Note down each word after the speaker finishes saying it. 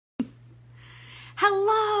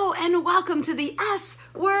Hello and welcome to the S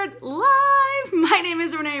Word Live. My name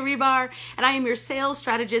is Renee Rebar and I am your sales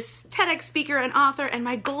strategist, TEDx speaker, and author. And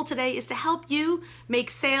my goal today is to help you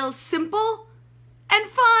make sales simple and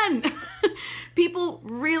fun. People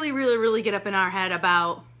really get up in our head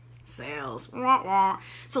about sales. Wah, wah.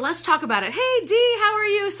 So let's talk about it. Hey Dee, how are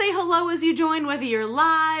you? Say hello as you join, whether you're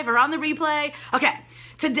live or on the replay. Okay,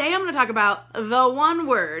 today I'm going to talk about the one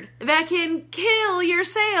word that can kill your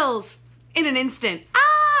sales in an instant.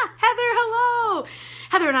 Heather, hello.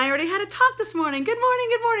 Heather and I already had a talk this morning. Good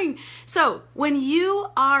morning. So when you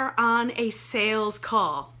are on a sales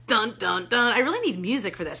call, dun, dun, dun. I really need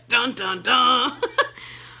music for this. Dun, dun, dun.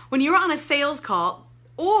 When you're on a sales call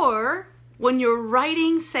or when you're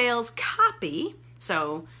writing sales copy,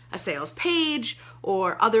 so a sales page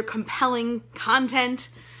or other compelling content,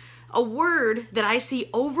 a word that I see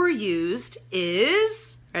overused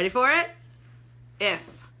is, ready for it?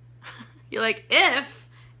 If. You're like, if.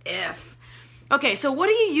 Okay, so what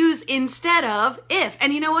do you use instead of if?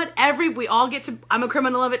 And you know what? We all get to, I'm a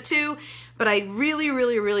criminal of it too, but I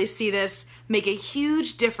really see this make a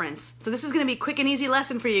huge difference. So this is going to be a quick and easy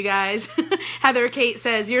lesson for you guys. Heather Kate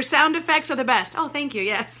says, your sound effects are the best. Oh, thank you,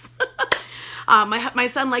 yes. My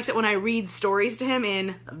son likes it when I read stories to him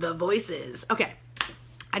in the voices. Okay.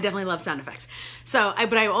 I definitely love sound effects.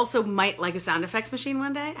 But I also might like a sound effects machine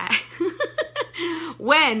one day.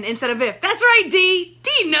 When instead of if. That's right, Dee.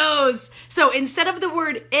 Dee knows. So instead of the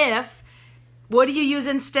word if, what do you use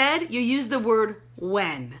instead? You use the word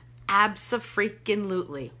when.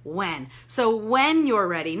 Abso-freaking-lutely. When. So when you're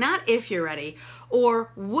ready, not if you're ready.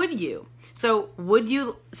 Or would you. So would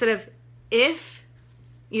you, instead of if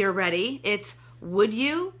you're ready, it's would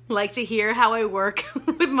you like to hear how I work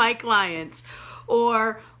with my clients?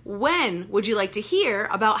 Or when would you like to hear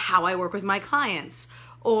about how I work with my clients?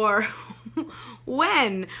 Or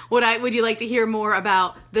when would you like to hear more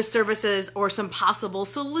about the services or some possible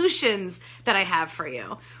solutions that I have for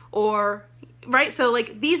you? Or, right? So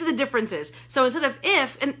like these are the differences. So instead of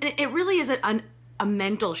if, and it really is a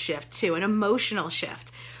mental shift too, an emotional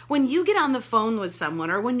shift. When you get on the phone with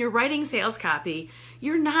someone or when you're writing sales copy,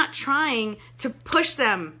 you're not trying to push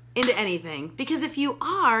them into anything, because if you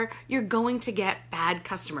are, you're going to get bad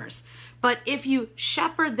customers. But if you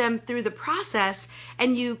shepherd them through the process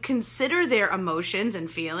and you consider their emotions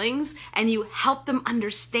and feelings and you help them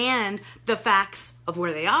understand the facts of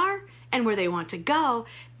where they are and where they want to go,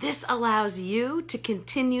 this allows you to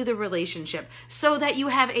continue the relationship so that you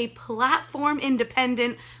have a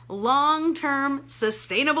platform-independent, long-term,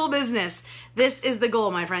 sustainable business. This is the goal,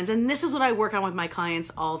 my friends, and this is what I work on with my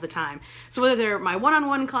clients all the time. So whether they're my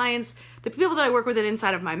one-on-one clients, the people that I work with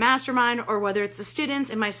inside of my mastermind, or whether it's the students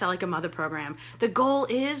in my Sell Like a Mother program, the goal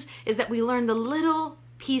is that we learn the little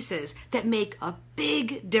pieces that make a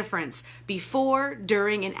big difference before,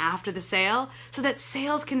 during, and after the sale so that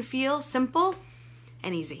sales can feel simple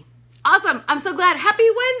and easy. Awesome. I'm so glad. Happy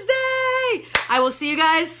Wednesday. I will see you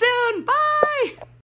guys soon. Bye.